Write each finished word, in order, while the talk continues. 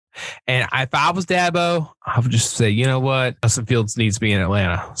And if I was Dabo, I would just say, you know what? Justin Fields needs to be in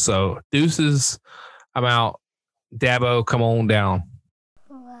Atlanta. So deuces, I'm out. Dabo, come on down.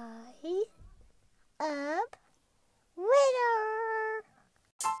 Right up Ritter.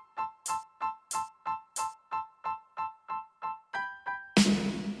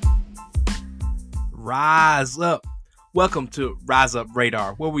 Rise up. Welcome to Rise Up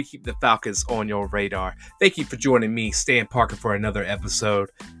Radar, where we keep the Falcons on your radar. Thank you for joining me, Stan Parker, for another episode.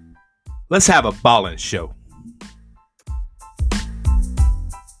 Let's have a ballin' show.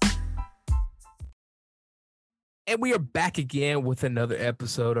 And we are back again with another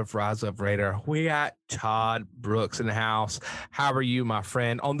episode of Rise Up Radar. We got Todd Brooks in the house. How are you, my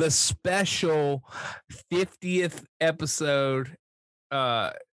friend? On this special 50th episode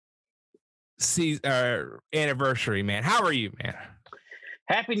anniversary, man. How are you, man?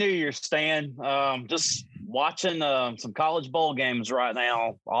 Happy New Year, Stan. Just watching some college bowl games right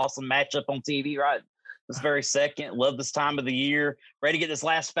now. Awesome matchup on TV right this very second. Love this time of the year. Ready to get this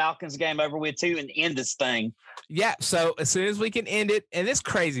last Falcons game over with too and end this thing. Yeah, so as soon as we can end it, and it's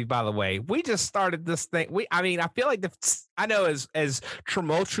crazy, by the way, we just started this thing. I feel like I know as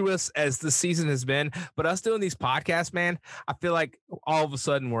tumultuous as the season has been, but us doing these podcasts, man, I feel like all of a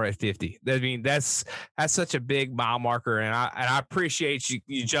sudden we're at 50. I mean, that's such a big mile marker, and I appreciate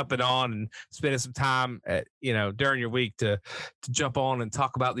you jumping on and spending some time during your week to jump on and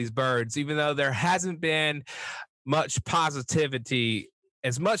talk about these birds, even though there hasn't been much positivity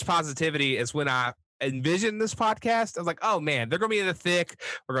as when I envisioned this podcast. I was like, oh man, they're gonna be in the thick.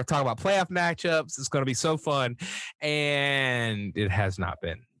 We're gonna talk about playoff matchups. It's gonna be so fun, and it has not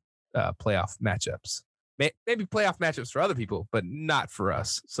been playoff matchups. Maybe playoff matchups for other people, but not for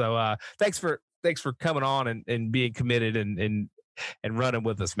us. So thanks for coming on and being committed and running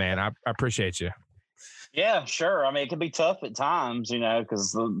with us, man. I appreciate you. Yeah, sure. I mean, it can be tough at times,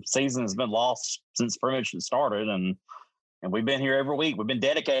 because the season has been lost since pretty much it started, and we've been here every week. We've been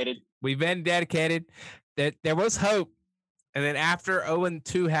dedicated. That there was hope. And then after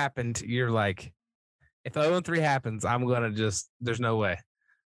 0-2 happened, you're like, if 0-3 happens, I'm going to there's no way.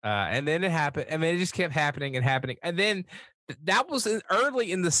 And then it happened. I mean, it just kept happening and happening. And then that was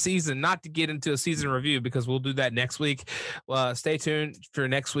early in the season, not to get into a season review because we'll do that next week. Stay tuned for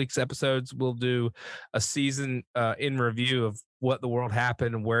next week's episodes. We'll do a season in review of what the world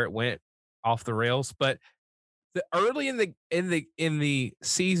happened and where it went off the rails. But the early in the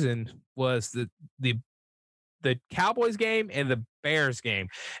season was the Cowboys game and the Bears game,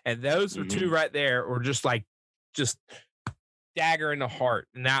 and those were two right there were just dagger in the heart,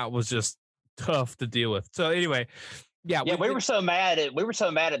 and that was just tough to deal with. So anyway, we were so mad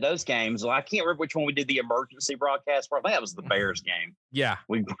at those games. Well, I can't remember which one we did the emergency broadcast for. I think that was the Bears game. Yeah,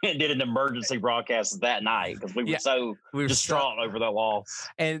 we did an emergency broadcast that night because we were distraught over that loss.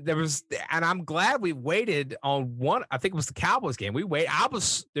 And I'm glad we waited on one. I think it was the Cowboys game.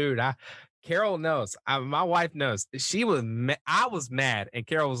 Carol knows. My wife knows. I was mad, and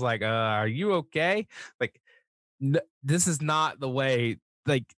Carol was like, "Are you okay?" Like, this is not the way.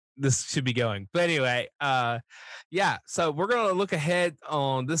 Like, this should be going. But anyway, so we're going to look ahead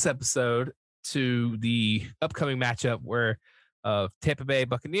on this episode to the upcoming matchup where Tampa Bay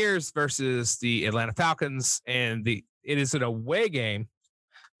Buccaneers versus the Atlanta Falcons, and it is an away game,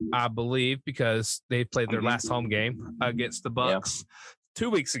 I believe, because they played their last home game against the Bucs 2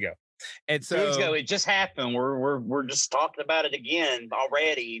 weeks ago. And so 2 weeks ago, it just happened. We're just talking about it again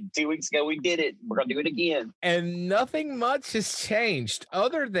already. 2 weeks ago, we did it. We're gonna do it again. And nothing much has changed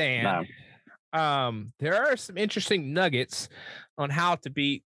other than there are some interesting nuggets on how to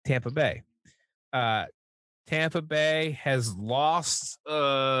beat Tampa Bay. Tampa Bay has lost.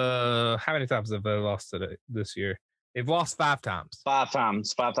 How many times have they lost this year? They've lost 5 times. 5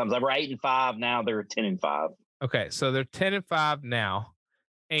 times. They were 8-5. Now they're 10-5. Okay, so they're 10-5 now.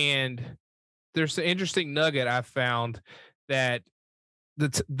 And there's an interesting nugget I found that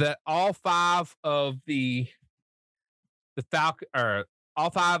all 5 of the Falcon, or all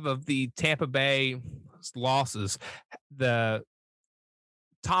 5 of the Tampa Bay losses, Tom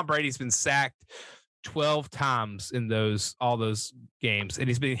Brady's been sacked 12 times in all those games, and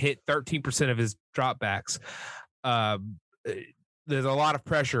he's been hit 13% of his dropbacks. There's a lot of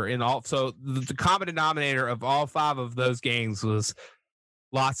pressure in all. So the common denominator of all 5 of those games was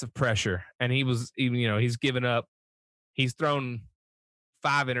lots of pressure, and he's given up. He's thrown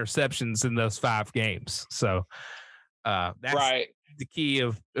 5 interceptions in those 5 games. So that's right. The key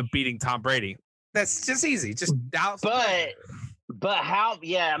of beating Tom Brady. That's just easy. Just doubt. But how?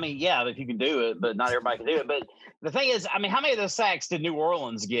 Yeah, I mean, if you can do it, but not everybody can do it. But the thing is, I mean, how many of those sacks did New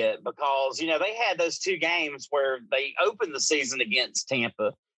Orleans get? Because they had those 2 games where they opened the season against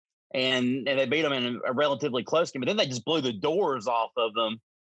Tampa. and they beat them in a relatively close game. But then they just blew the doors off of them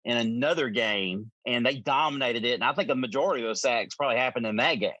in another game, and they dominated it. And I think the majority of those sacks probably happened in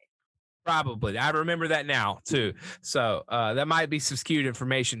that game. Probably. I remember that now, too. So that might be some skewed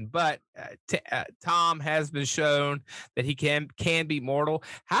information. But Tom has been shown that he can be mortal.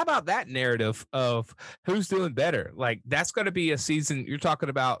 How about that narrative of who's doing better? Like, that's going to be a season. You're talking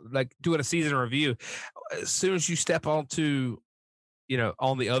about, like, doing a season review. As soon as you step onto,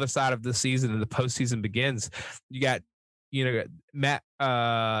 on the other side of the season and the postseason begins, you got,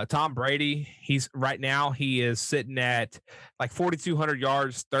 Tom Brady, he is sitting at like 4,200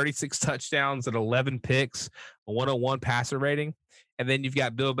 yards, 36 touchdowns, and 11 picks, a 101 passer rating. And then you've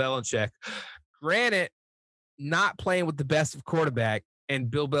got Bill Belichick. Granted, not playing with the best of quarterback,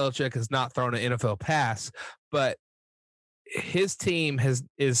 and Bill Belichick has not thrown an NFL pass, but his team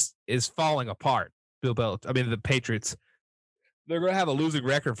is falling apart. The Patriots, they're going to have a losing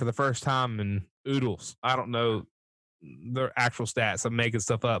record for the first time in oodles. I don't know their actual stats. I'm making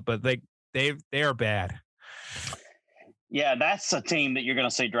stuff up, but they are bad. Yeah, that's a team that you're going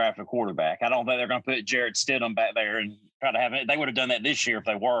to see draft a quarterback. I don't think they're going to put Jarrett Stidham back there and try to have it. They would have done that this year if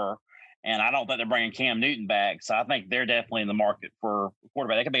they were, and I don't think they're bringing Cam Newton back. So I think they're definitely in the market for a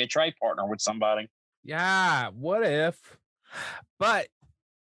quarterback. They could be a trade partner with somebody. Yeah, what if? But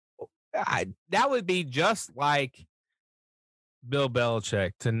that would be just like Bill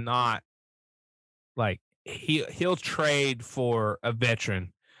Belichick to not like. He'll trade for a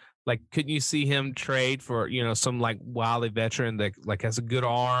veteran. Like, couldn't you see him trade for, some like wily veteran that like has a good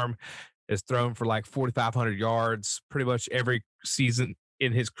arm, is thrown for like 4,500 yards pretty much every season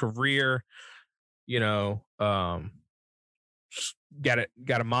in his career, got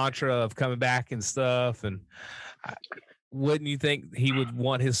a mantra of coming back and stuff. And wouldn't you think he would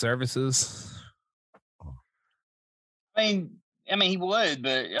want his services? I mean, he would,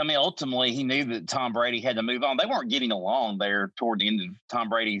 but ultimately he knew that Tom Brady had to move on. They weren't getting along there toward the end of Tom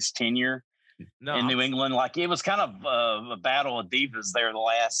Brady's tenure in New England. Like, it was kind of a battle of divas there the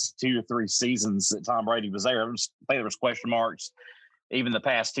last 2 or 3 seasons that Tom Brady was there. I think there was question marks even the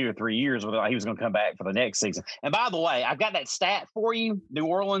past 2 or 3 years whether he was going to come back for the next season. And by the way, I've got that stat for you: New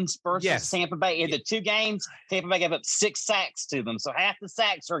Orleans versus Tampa Bay. In the 2 games, Tampa Bay gave up 6 sacks to them. So half the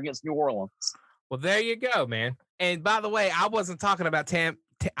sacks are against New Orleans. Well, there you go, man. And by the way, I wasn't talking about I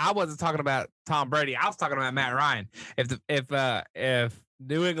wasn't talking about Tom Brady. I was talking about Matt Ryan. If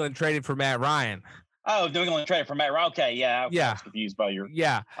New England traded for Matt Ryan. Oh, New England traded for Matt Ryan. Okay, yeah. I was confused by your.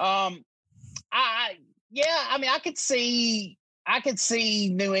 Yeah. I could see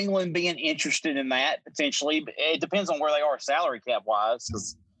New England being interested in that potentially. But it depends on where they are salary cap wise,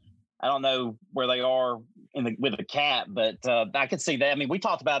 because I don't know where they are with the cap, but I could see that. I mean, we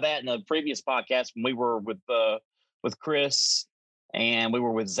talked about that in a previous podcast when we were with Chris and we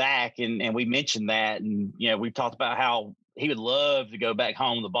were with Zach, and we mentioned that, and we talked about how he would love to go back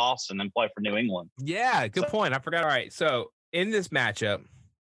home to Boston and play for New England. Yeah, good point. I forgot. All right, so in this matchup,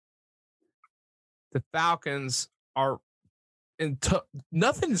 the Falcons are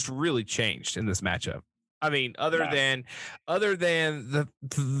nothing's really changed in this matchup. I mean, other than the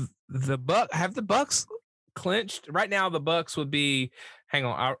Bucks clinched right now. The Bucks would be. Hang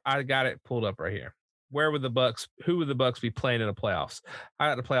on, I got it pulled up right here. Who would the Bucks be playing in the playoffs? I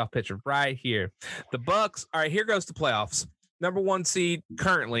got the playoff picture right here. The Bucks. All right, here goes the playoffs. Number 1 seed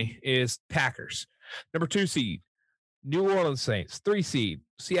currently is Packers. Number 2 seed, New Orleans Saints. 3 seed,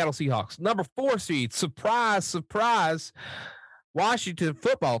 Seattle Seahawks. Number 4 seed, surprise, Washington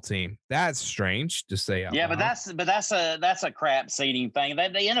football team. That's strange to say out loud. but that's a crap seeding thing. The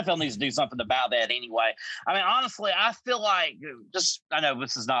NFL needs to do something about that anyway. I mean, honestly, I feel like I know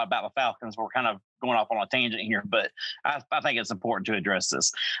this is not about the Falcons. We're kind of going off on a tangent here, but I think it's important to address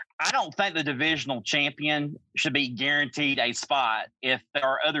this. I don't think the divisional champion should be guaranteed a spot if there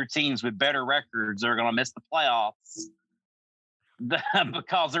are other teams with better records that are going to miss the playoffs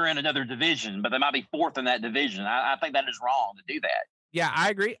because they're in another division, but they might be 4th in that division. I think that is wrong to do that. Yeah, I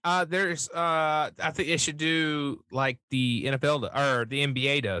agree. I think it should do like the NFL or the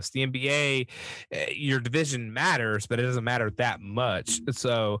NBA does. The NBA, your division matters, but it doesn't matter that much.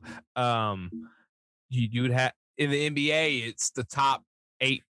 So, you would have in the NBA, it's the top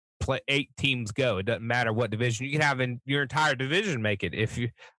 8 teams go. It doesn't matter what division you can have in your entire division make it. I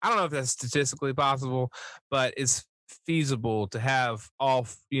don't know if that's statistically possible, but it's feasible to have all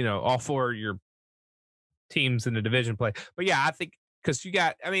 4 of your teams in the division play. But yeah, I think because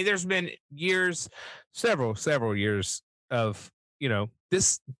there's been several years of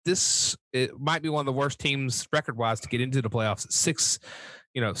this it might be one of the worst teams record wise to get into the playoffs. 6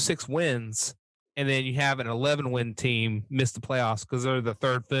 wins and then you have an 11-win team miss the playoffs because they're the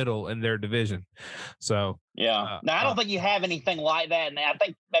third fiddle in their division. So yeah, now I don't think you have anything like that. And I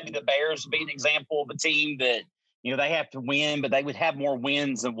think maybe the Bears would be an example of a team that they have to win, but they would have more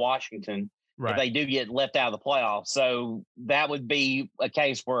wins than Washington. Right. If they do get left out of the playoffs. So that would be a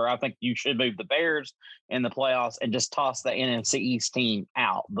case where I think you should move the Bears in the playoffs and just toss the NFC East team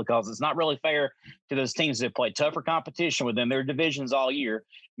out, because it's not really fair to those teams that play tougher competition within their divisions all year.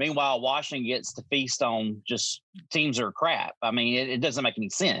 Meanwhile, Washington gets to feast on just teams that are crap. I mean, it doesn't make any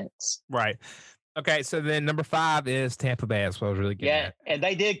sense. Right. Okay, so then number 5 is Tampa Bay. That's what I was really getting at. And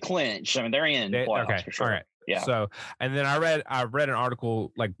they did clinch. I mean, they're in playoffs for sure. All right. Yeah. So, and then I read an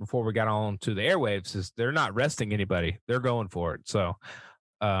article like before we got on to the airwaves, is they're not resting anybody. They're going for it. So,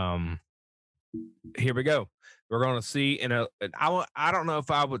 here we go. We're going to see I don't know if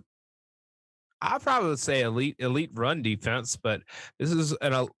I probably would say elite run defense, but this is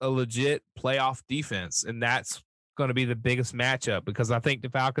a legit playoff defense, and that's going to be the biggest matchup, because I think the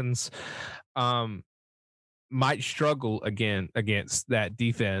Falcons might struggle again against that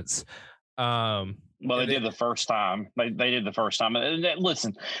defense. Well, they did the first time. They did the first time.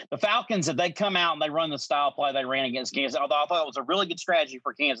 Listen, the Falcons, if they come out and they run the style play they ran against Kansas, although I thought it was a really good strategy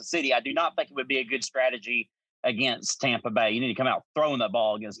for Kansas City, I do not think it would be a good strategy against Tampa Bay. You need to come out throwing that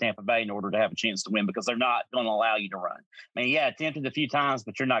ball against Tampa Bay in order to have a chance to win, because they're not going to allow you to run. I mean, yeah, attempted a few times,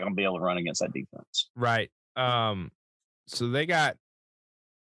 but you're not going to be able to run against that defense. Right. So they got,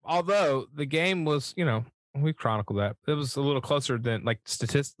 although the game was, we chronicled that, it was a little closer than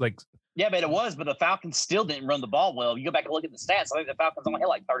yeah, but it was. But the Falcons still didn't run the ball well. You go back and look at the stats. I think the Falcons only had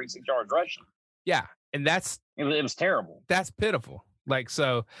like 36 yards rushing. Yeah, and it was terrible. That's pitiful. But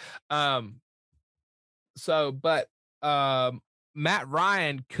Matt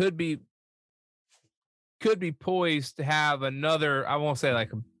Ryan could be poised to have another, I won't say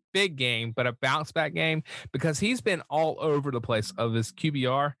like a big game, but a bounce back game, because he's been all over the place of his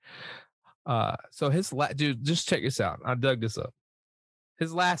QBR. So dude, just check this out. I dug this up.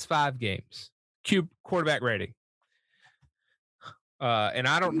 His last 5 games, quarterback rating. And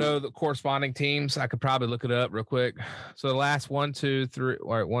I don't know the corresponding teams. I could probably look it up real quick. So the last 1, 2, 3,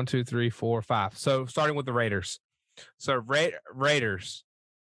 all right, 1, 2, 3, 4, 5. So starting with the Raiders. So Raiders,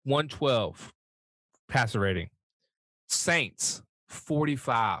 112 passer rating. Saints,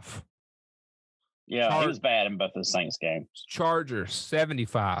 45. Yeah, he was bad in both the Saints games. Chargers,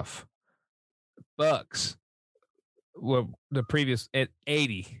 75. Bucks, well, the previous at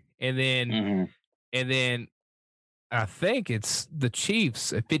 80, and then I think it's the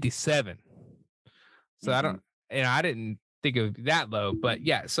Chiefs at 57. So I didn't think of that low, but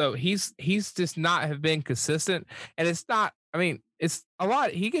yeah. So he's just not have been consistent, and it's not. I mean, it's a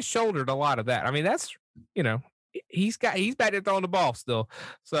lot. He gets shouldered a lot of that. I mean, that's he's back there throwing the ball still.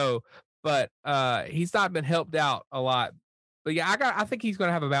 So, but he's not been helped out a lot. But yeah, I think he's going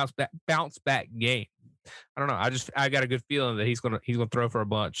to have a bounce back game. I don't know. I got a good feeling that he's gonna throw for a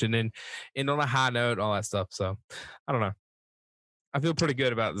bunch, and then end on a high note, all that stuff. So I don't know. I feel pretty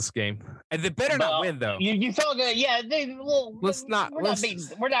good about this game, and they better not win though. You feel good, yeah. We're not going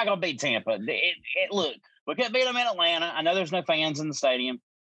to beat Tampa. Look, we couldn't beat them in Atlanta. I know there's no fans in the stadium.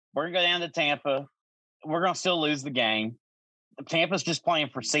 We're gonna go down to Tampa. We're gonna still lose the game. Tampa's just playing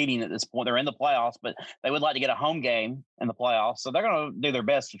for seeding at this point. They're in the playoffs, but they would like to get a home game in the playoffs. So they're going to do their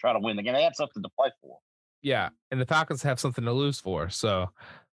best to try to win the game. They have something to play for. Yeah, and the Falcons have something to lose for. So,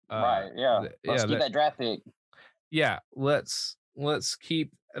 right, yeah. Let's keep that draft pick. Yeah, let's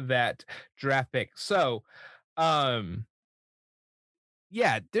keep that draft pick. So, yeah,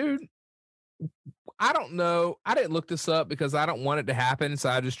 dude. I don't know. I didn't look this up because I don't want it to happen. So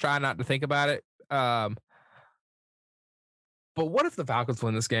I just try not to think about it. But what if the Falcons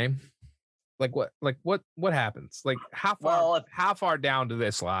win this game? What happens? Like how far down do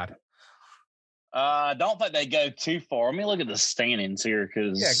they slide? I don't think they go too far. Let me look at the standings here,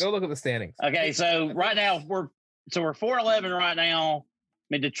 because go look at the standings. Okay, so right now we're 4-11 right now. I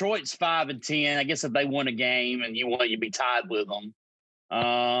mean, Detroit's 5-10. I guess if they won a game and you'd be tied with them.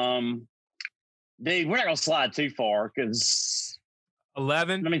 Dude, we're not gonna slide too far because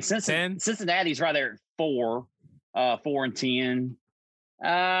 11. I mean, Cincinnati's right there at 4. 4-10.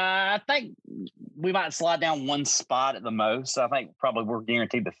 I think we might slide down one spot at the most. I think probably we're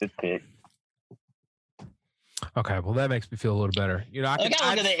guaranteed the 5th pick. Okay, well that makes me feel a little better. I gotta look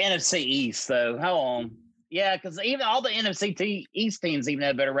at the NFC East though. Hold on. Yeah, because even all the NFC East teams even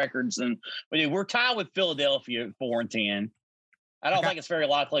have better records than we do. We're tied with Philadelphia at 4-10. I don't think it's very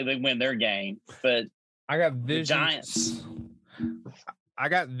likely they win their game, but I got visions. Giants. I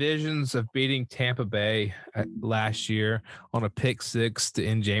got visions of beating Tampa Bay last year on a pick six to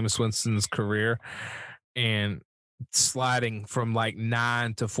end Jameis Winston's career and sliding from like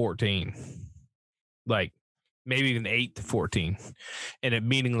 9 to 14, like maybe even 8 to 14 in a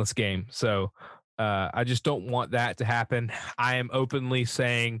meaningless game. So I just don't want that to happen. I am openly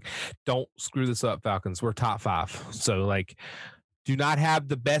saying, don't screw this up, Falcons. We're top 5. So like, do not have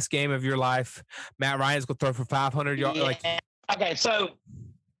the best game of your life. Matt Ryan's going to throw for 500 yards. Yeah. Like, okay, so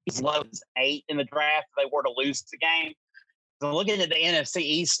he's low as 8 in the draft. If they were to lose the game. So looking at the NFC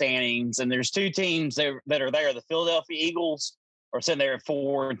East standings, and there's 2 teams that are there. The Philadelphia Eagles are sitting there at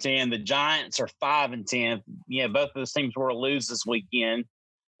 4-10. The Giants are 5-10. Yeah, both of those teams were to lose this weekend.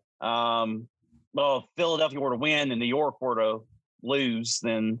 Well, if Philadelphia were to win and New York were to lose,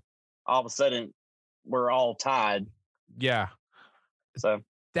 then all of a sudden we're all tied. Yeah. So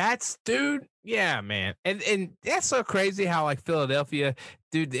that's, dude. Yeah, man. And that's so crazy how like Philadelphia,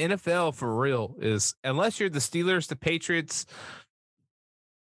 dude, the NFL for real is, unless you're the Steelers, the Patriots,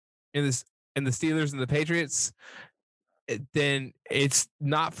 and the Steelers and the Patriots, then it's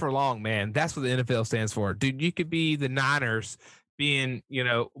not for long, man. That's what the NFL stands for. Dude, you could be the Niners being,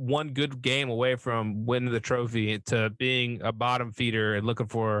 one good game away from winning the trophy to being a bottom feeder and looking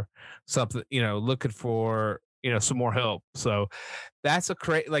for something, looking for, some more help. So that's a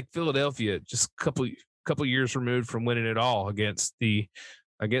like Philadelphia, just a couple years removed from winning it all against the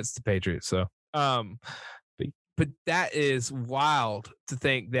Patriots. So, but that is wild to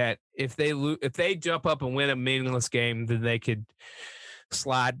think that if they jump up and win a meaningless game, then they could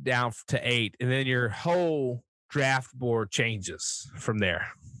slide down to 8, and then your whole draft board changes from there.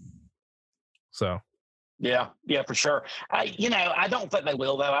 So yeah, for sure. I don't think they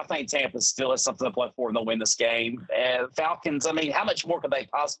will, though. I think Tampa still has something to play for, and they'll win this game. Falcons, I mean, how much more could they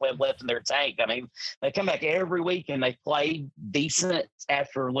possibly have left in their tank? I mean, they come back every week and they play decent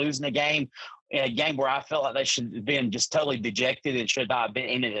after losing a game, in a game where I felt like they should have been just totally dejected and should not have been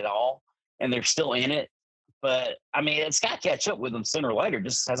in it at all, and they're still in it. But, I mean, it's got to catch up with them sooner or later.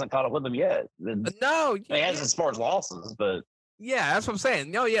 Just hasn't caught up with them yet. No. It has as far as losses, but. Yeah, that's what I'm saying.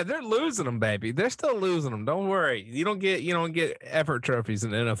 No, yeah, they're losing them, baby. They're still losing them. Don't worry. You don't get effort trophies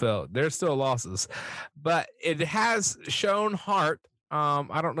in the NFL. There's still losses. But it has shown heart.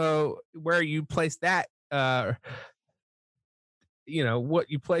 I don't know where you place that, what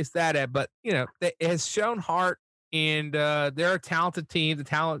you place that at, but, it has shown heart, and they're a talented team. The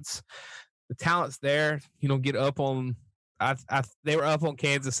talent's there. Get up on they were up on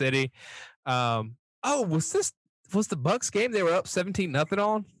Kansas City. Was the Bucks game they were up 17-0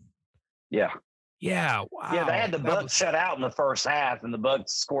 on? Yeah. Yeah. Wow. Yeah, they had the Bucks shut out in the first half, and the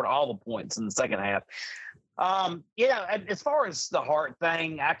Bucks scored all the points in the second half. As far as the heart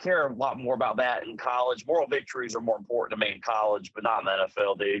thing, I care a lot more about that in college. Moral victories are more important to me in college, but not in the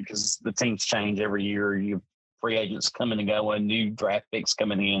NFL, dude, because the teams change every year. You have free agents coming and going, new draft picks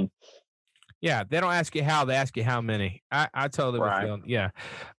coming in. Yeah, they don't ask you how, they ask you how many. I totally right. feel. Yeah.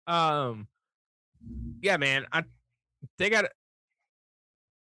 Yeah, man.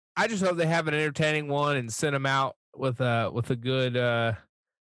 I just hope they have an entertaining one and send them out with a good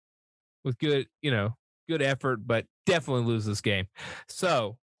good effort, but definitely lose this game.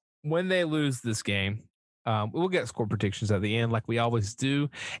 So when they lose this game, we'll get score predictions at the end like we always do,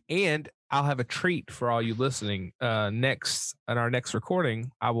 and I'll have a treat for all you listening. Next in our next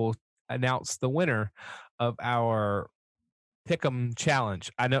recording, I will announce the winner of our Pick'em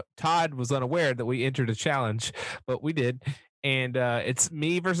challenge. I know Todd was unaware that we entered a challenge, but we did, and it's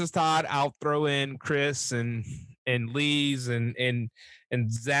me versus Todd. I'll throw in Chris and Lee's and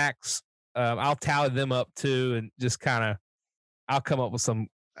Zach's. I'll tally them up too, and just kind of I'll come up with some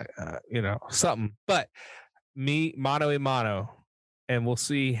something. But me mano a mano, and we'll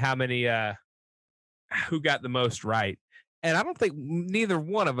see how many who got the most right. And I don't think neither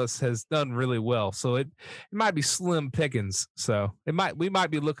one of us has done really well, so it might be slim pickings. So we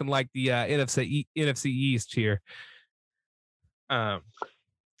might be looking like the NFC East here. Anyway,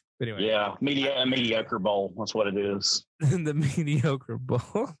 yeah, mediocre bowl. That's what it is. The mediocre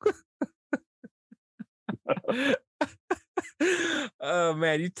bowl. Oh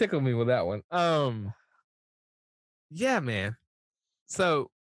man, you tickled me with that one. Yeah, man.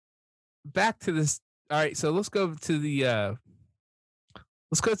 So back to this. All right, so let's go to the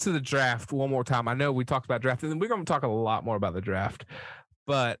draft one more time. I know we talked about draft, and we're going to talk a lot more about the draft.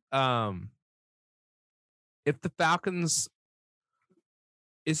 But if the Falcons,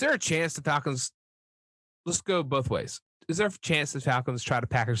 is there a chance the Falcons? Let's go both ways. Is there a chance the Falcons try to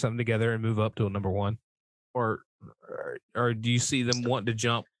package something together and move up to a number one, or do you see them wanting to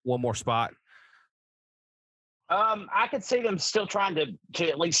jump one more spot? I could see them still trying to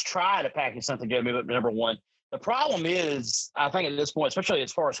at least try to package something to move up to number one. The problem is, I think at this point, especially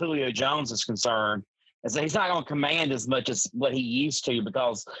as far as Julio Jones is concerned, is that he's not going to command as much as what he used to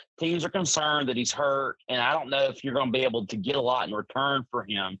because teams are concerned that he's hurt, and I don't know if you're going to be able to get a lot in return for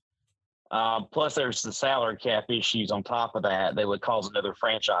him. Plus, there's the salary cap issues on top of that would cause another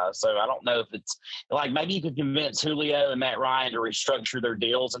franchise. So I don't know if it's like maybe you could convince Julio and Matt Ryan to restructure their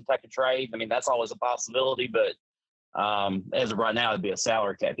deals and take a trade. I mean, that's always a possibility, but as of right now, it'd be a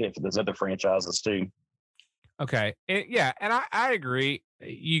salary cap hit for those other franchises too. Okay, and I agree.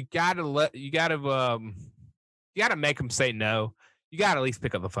 You gotta make them say no. You gotta at least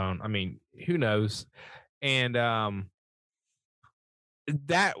pick up the phone. I mean, who knows? And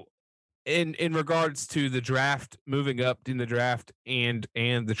that. In regards to the draft, moving up in the draft and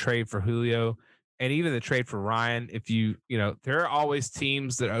the trade for Julio and even the trade for Ryan, if you know, there are always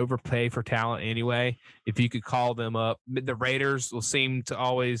teams that overpay for talent anyway. If you could call them up, the Raiders will seem to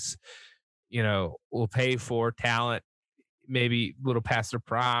always, will pay for talent, maybe a little past their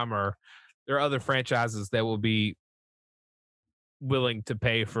prime, or there are other franchises that will be willing to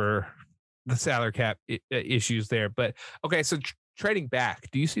pay for the salary cap issues there. But okay, so trading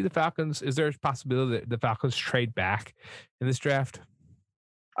back, do you see the Falcons? Is there a possibility that the Falcons trade back in this draft?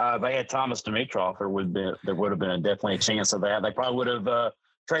 They had Thomas Dimitroff. There would have been definitely a chance of that. They probably would have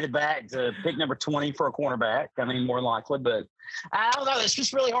traded back to pick number 20 for a cornerback. I mean, more likely, but I don't know. It's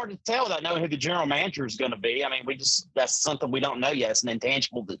just really hard to tell without knowing who the general manager is going to be. I mean, that's something we don't know yet. It's an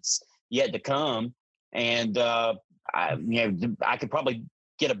intangible that's yet to come. And I could probably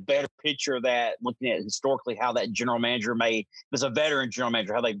get a better picture of that looking at historically how that general manager if it's a veteran general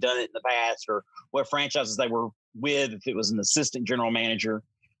manager, how they've done it in the past or what franchises they were with, if it was an assistant general manager.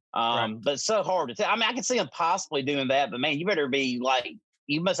 Right. But it's so hard to tell. I mean, I can see them possibly doing that, but man, you better be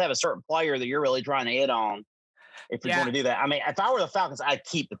you must have a certain player that you're really trying to hit on if you're going to do that. I mean, if I were the Falcons, I'd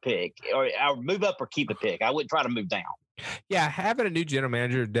keep the pick, or I would move up or keep the pick. I wouldn't try to move down. Yeah, having a new general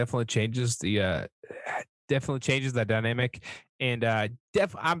manager definitely changes that dynamic. And I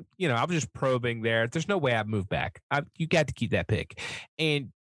was just probing there. There's no way I'd move back. You got to keep that pick.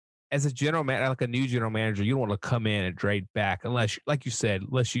 And as a general manager, like a new general manager, you don't want to come in and trade back unless, like you said,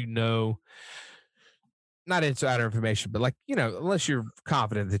 unless not insider information, but unless you're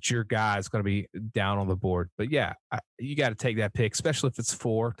confident that your guy is going to be down on the board. But yeah, you got to take that pick, especially if it's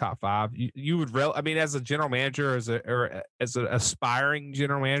top 5. You would as a general manager, as an aspiring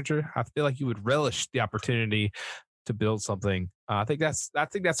general manager, I feel like you would relish the opportunity to build something. I think that's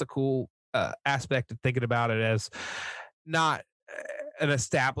a cool aspect of thinking about it as not an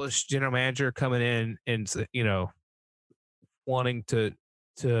established general manager coming in and wanting to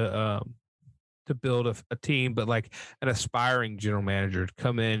build a team, but like an aspiring general manager to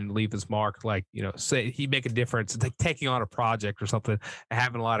come in and leave his mark, say he make a difference, like taking on a project or something and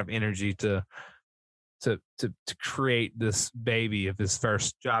having a lot of energy to create this baby of his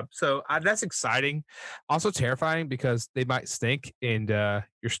first job. So that's exciting. Also terrifying because they might stink and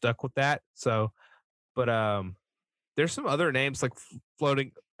you're stuck with that. So, but there's some other names like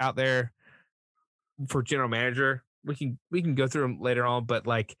floating out there for general manager. We can go through them later on, but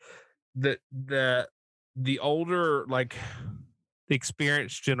like the older, like the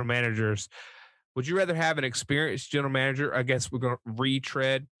experienced general managers, would you rather have an experienced general manager? I guess we're going to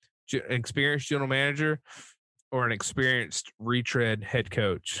retread an experienced general manager or an experienced retread head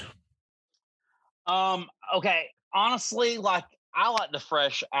coach? Okay. Honestly, I like the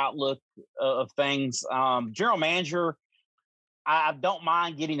fresh outlook of things. General manager, I don't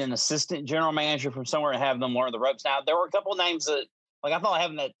mind getting an assistant general manager from somewhere and having them learn the ropes. Now, there were a couple of names that, I thought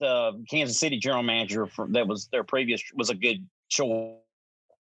having that Kansas City general manager that was their previous was a good choice.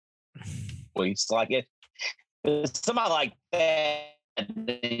 If somebody like that,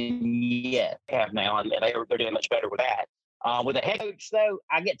 then have now, and they're doing much better with that. With a head coach, though,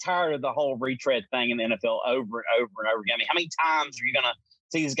 I get tired of the whole retread thing in the NFL over and over and over again. I mean, how many times are you going to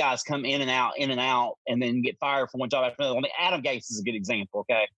see these guys come in and out, and then get fired from one job after another? I mean, Adam Gase is a good example,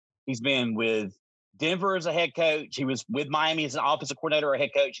 okay? He's been with Denver as a head coach. He was with Miami as an offensive coordinator or a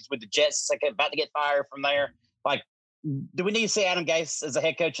head coach. He's with the Jets, about to get fired from there. Do we need to see Adam Gase as a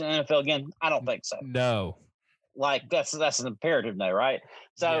head coach in the NFL again? I don't think so. No. That's an imperative now, right?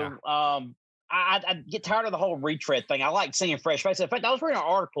 So I get tired of the whole retread thing. I like seeing fresh faces. In fact, I was reading an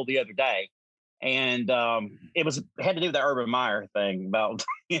article the other day, and it had to do with the Urban Meyer thing about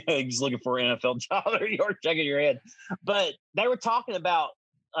he's looking for an NFL job. You're shaking your head, but they were talking about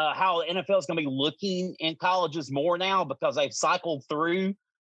how the NFL is going to be looking in colleges more now because they've cycled through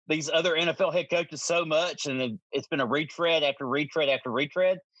these other NFL head coaches so much, and it's been a retread after retread after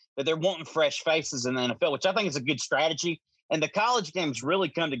retread. but they're wanting fresh faces in the NFL, which I think is a good strategy. And the college game's really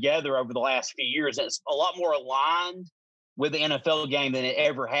come together over the last few years. It's a lot more aligned with the NFL game than it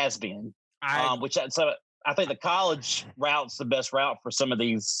ever has been. So I think the college route's the best route for some of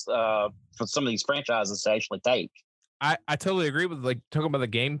these franchises to actually take. I totally agree with like talking about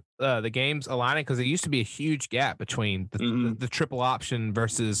the games aligning, because it used to be a huge gap between the triple option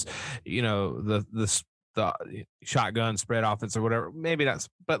versus, you know, the shotgun spread offense or whatever. Maybe that's,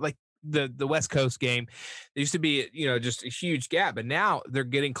 but like the West Coast game, there used to be, you know, just a huge gap, but now they're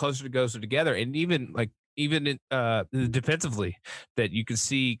getting closer together, and even in, defensively, that you can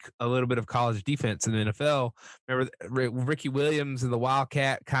see a little bit of college defense in the NFL. Remember Ricky Williams and the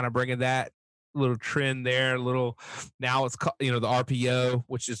Wildcat kind of bringing that little trend there. Now it's, you know, the RPO,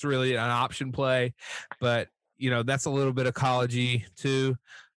 which is really an option play, but you know that's a little bit of college-y too.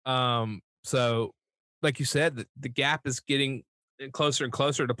 So like you said, the gap is getting closer and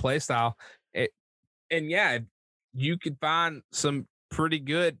closer to play style. And yeah, you could find some pretty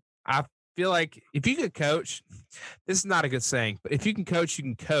good. I feel like if you could coach, this is not a good saying, but if you can coach, you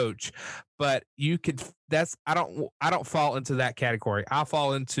can coach. But you could. I don't fall into that category. I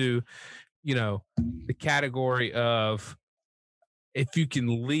fall into, you know, the category of if you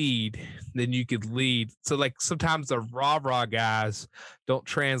can lead, then you could lead. So like sometimes the rah guys don't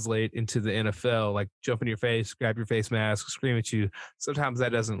translate into the NFL, like jump in your face, grab your face mask, scream at you. Sometimes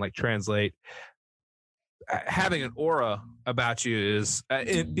that doesn't like translate. Having an aura about you is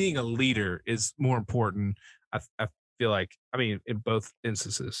being a leader is more important. I feel like, I mean, in both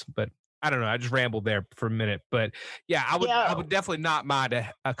instances, but I don't know. I just rambled there for a minute, but yeah, I would definitely not mind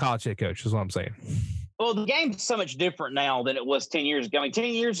a college head coach is what I'm saying. Well, the game's so much different now than it was 10 years ago. I mean, 10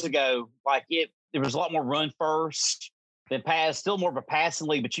 years ago, like there was a lot more run first than pass, still more of a passing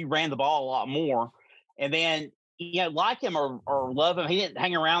league, but you ran the ball a lot more. And then, you know, like him or love him, he didn't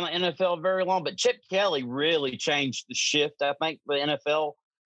hang around the NFL very long, but Chip Kelly really changed the shift, I think, for the NFL.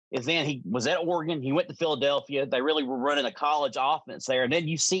 Is then he was at Oregon, he went to Philadelphia. They really were running a college offense there. And then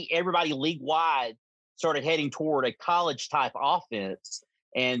you see everybody league-wide started heading toward a college-type offense.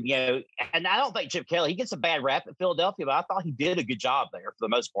 And, you know, and I don't think Chip Kelly, he gets a bad rap at Philadelphia, but I thought he did a good job there for the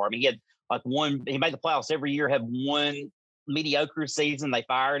most part. I mean, he had like he made the playoffs every year, had one mediocre season. They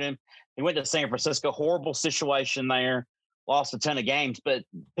fired him. He went to San Francisco, horrible situation there, lost a ton of games, but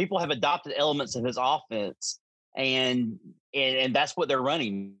people have adopted elements of his offense, and that's what they're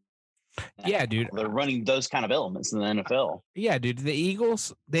running. Yeah, dude. They're running those kind of elements in the NFL. Yeah, dude. The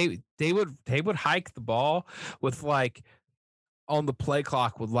Eagles, they would hike the ball with like on the play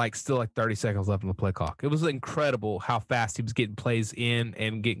clock with like still like 30 seconds left on the play clock. It was incredible how fast he was getting plays in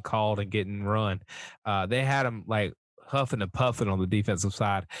and getting called and getting run. They had him like huffing and puffing on the defensive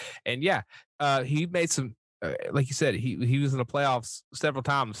side. And yeah, he made some, like you said, he was in the playoffs several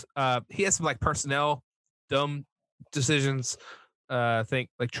times. He had some like personnel dumb decisions. I think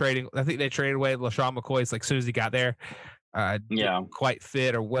they traded away LaShawn McCoy like as soon as he got there. Didn't quite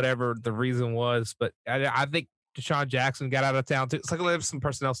fit or whatever the reason was. But I think Deshaun Jackson got out of town too. It's like there's some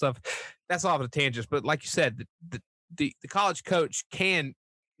personnel stuff. That's all of the tangents. But like you said, the college coach can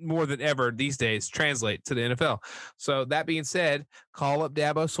more than ever these days translate to the NFL. So that being said, call up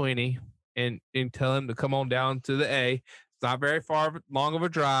Dabo Swinney and tell him to come on down to the A. It's not very long of a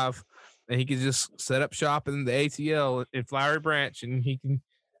drive, and he can just set up shop in the ATL in Flowery Branch, and he can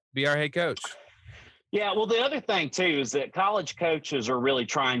be our head coach. Yeah, well, the other thing too is that college coaches are really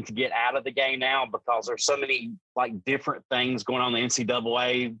trying to get out of the game now because there's so many like different things going on in the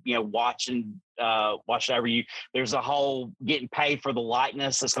NCAA. You know, watching every year. There's a whole getting paid for the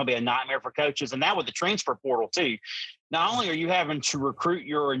likeness. It's going to be a nightmare for coaches, and now with the transfer portal too. Not only are you having to recruit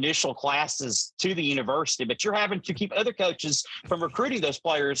your initial classes to the university, but you're having to keep other coaches from recruiting those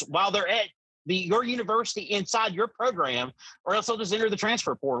players while they're at your university inside your program, or else they'll just enter the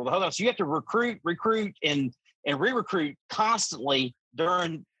transfer portal. So you have to recruit and re-recruit constantly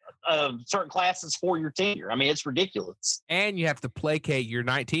during certain classes for your tenure. I mean, it's ridiculous. And you have to placate your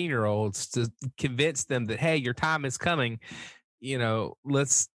 19-year-olds to convince them that, hey, your time is coming. You know,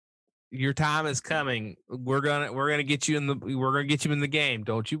 your time is coming. We're gonna get you in the game.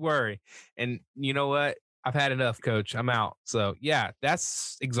 Don't you worry. And you know what? I've had enough, coach. I'm out. So yeah,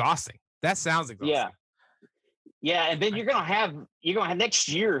 that's exhausting. That sounds exhausting. Yeah. And then you're gonna have next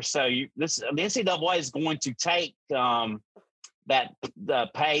year or so. The NCAA is going to take the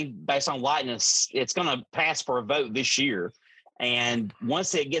pay based on likeness. It's going to pass for a vote this year, and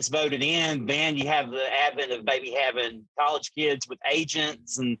once it gets voted in, then you have the advent of maybe having college kids with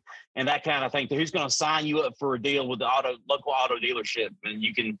agents and that kind of thing. Who's going to sign you up for a deal with the local auto dealership, and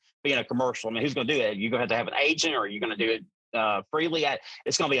you can be in a commercial? I mean, who's going to do that? You're going to have an agent, or are you going to do it freely,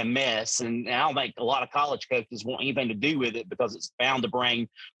 it's going to be a mess. And I don't think a lot of college coaches want anything to do with it because it's bound to bring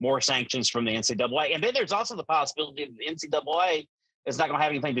more sanctions from the NCAA. And then there's also the possibility that the NCAA is not going to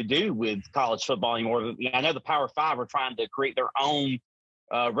have anything to do with college football anymore. I know the Power Five are trying to create their own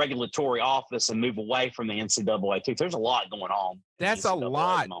regulatory office and move away from the NCAA too. There's a lot going on. That's a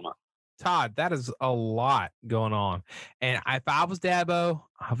lot. Todd, that is a lot going on. And if I was Dabo,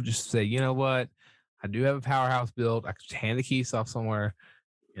 I would just say, you know what? I do have a powerhouse built. I could hand the keys off somewhere.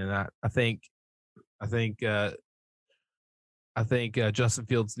 And I think Justin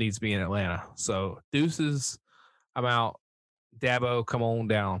Fields needs to be in Atlanta. So deuces, I'm out. Dabo, come on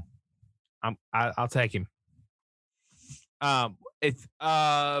down. I'll take him. What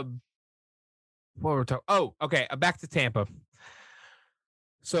were we talking? Oh, okay. Back to Tampa.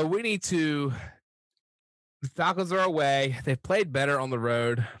 So we need to. The Falcons are away. They've played better on the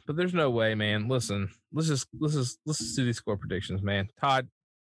road, but there's no way, man. Listen, let's just do these score predictions, man. Todd,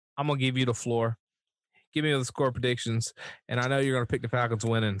 I'm gonna give you the floor. Give me the score predictions, and I know you're gonna pick the Falcons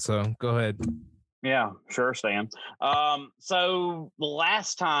winning. So go ahead. Yeah, sure, Stan. So the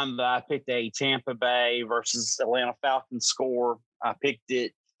last time that I picked a Tampa Bay versus Atlanta Falcons score, I picked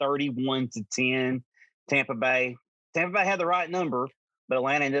it 31-10. Tampa Bay had the right number, but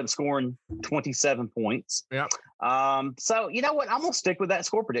Atlanta ended up scoring 27 points. Yeah. So you know what? I'm gonna stick with that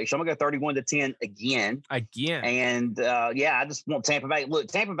score prediction. I'm gonna go 31-10 again. And I just want Tampa Bay. Look,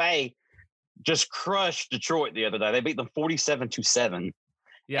 Tampa Bay just crushed Detroit the other day. They beat them 47-7.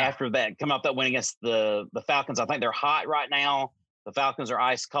 Yeah. After that, come up that win against the Falcons. I think they're hot right now. The Falcons are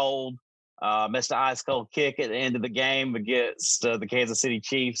ice cold. Missed an ice cold kick at the end of the game against the Kansas City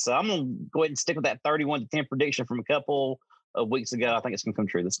Chiefs. So I'm gonna go ahead and stick with that 31-10 prediction from a couple of weeks ago. I think it's gonna come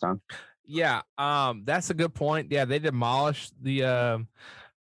true this time. Yeah, that's a good point. Yeah, they demolished the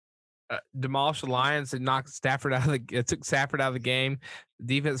Lions and knocked Stafford out of took Stafford out of the game.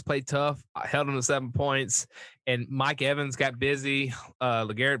 The defense played tough, held them to 7 points, and Mike Evans got busy. Not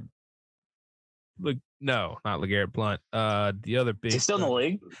LeGarrette Blount. The other big. Is he still in the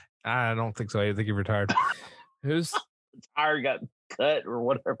league? I don't think so. I think he retired. Who's tired? Got cut or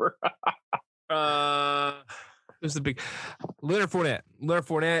whatever. Who's the big Leonard Fournette? Leonard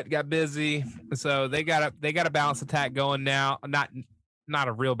Fournette got busy, so they got a balanced attack going now. Not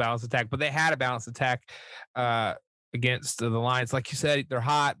a real balanced attack, but they had a balanced attack against the Lions. Like you said, they're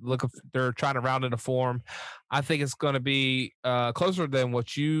hot. Look, they're trying to round into form. I think it's going to be closer than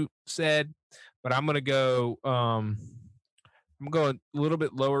what you said, but I'm going to go. I'm going a little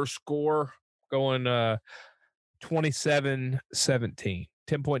bit lower score, going 27-17,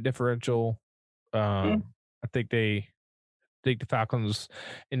 10-point differential. I think the Falcons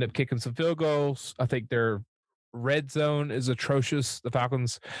end up kicking some field goals. I think their red zone is atrocious, the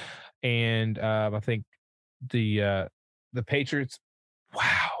Falcons, and I think the Patriots.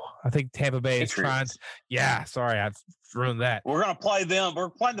 Wow, I think Tampa Bay is trying. Yeah, sorry, I ruined that. We're gonna play them. We're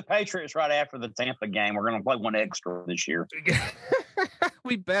playing the Patriots right after the Tampa game. We're gonna play one extra this year.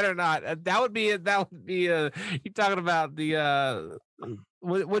 We better not. That would be. You're talking about the.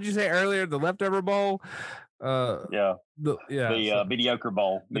 What did you say earlier? The leftover bowl. The mediocre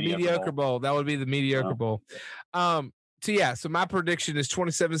bowl. The mediocre bowl. That would be the mediocre bowl. So my prediction is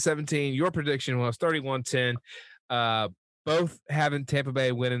 27-17. Your prediction was 31-10. Both having Tampa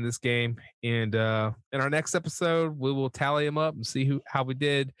Bay winning this game. And in our next episode, we will tally them up and see how we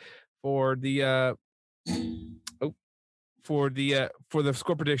did for the for the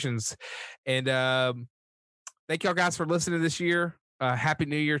score predictions. And thank y'all guys for listening this year. Happy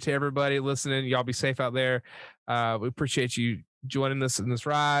New Year to everybody listening. Y'all be safe out there. We appreciate you joining us in this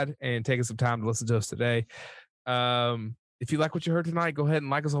ride and taking some time to listen to us today. If you like what you heard tonight, go ahead and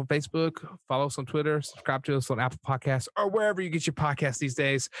like us on Facebook, follow us on Twitter, subscribe to us on Apple Podcasts or wherever you get your podcasts these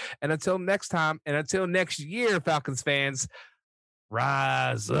days. And until next time, and until next year, Falcons fans,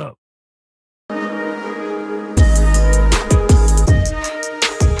 rise up.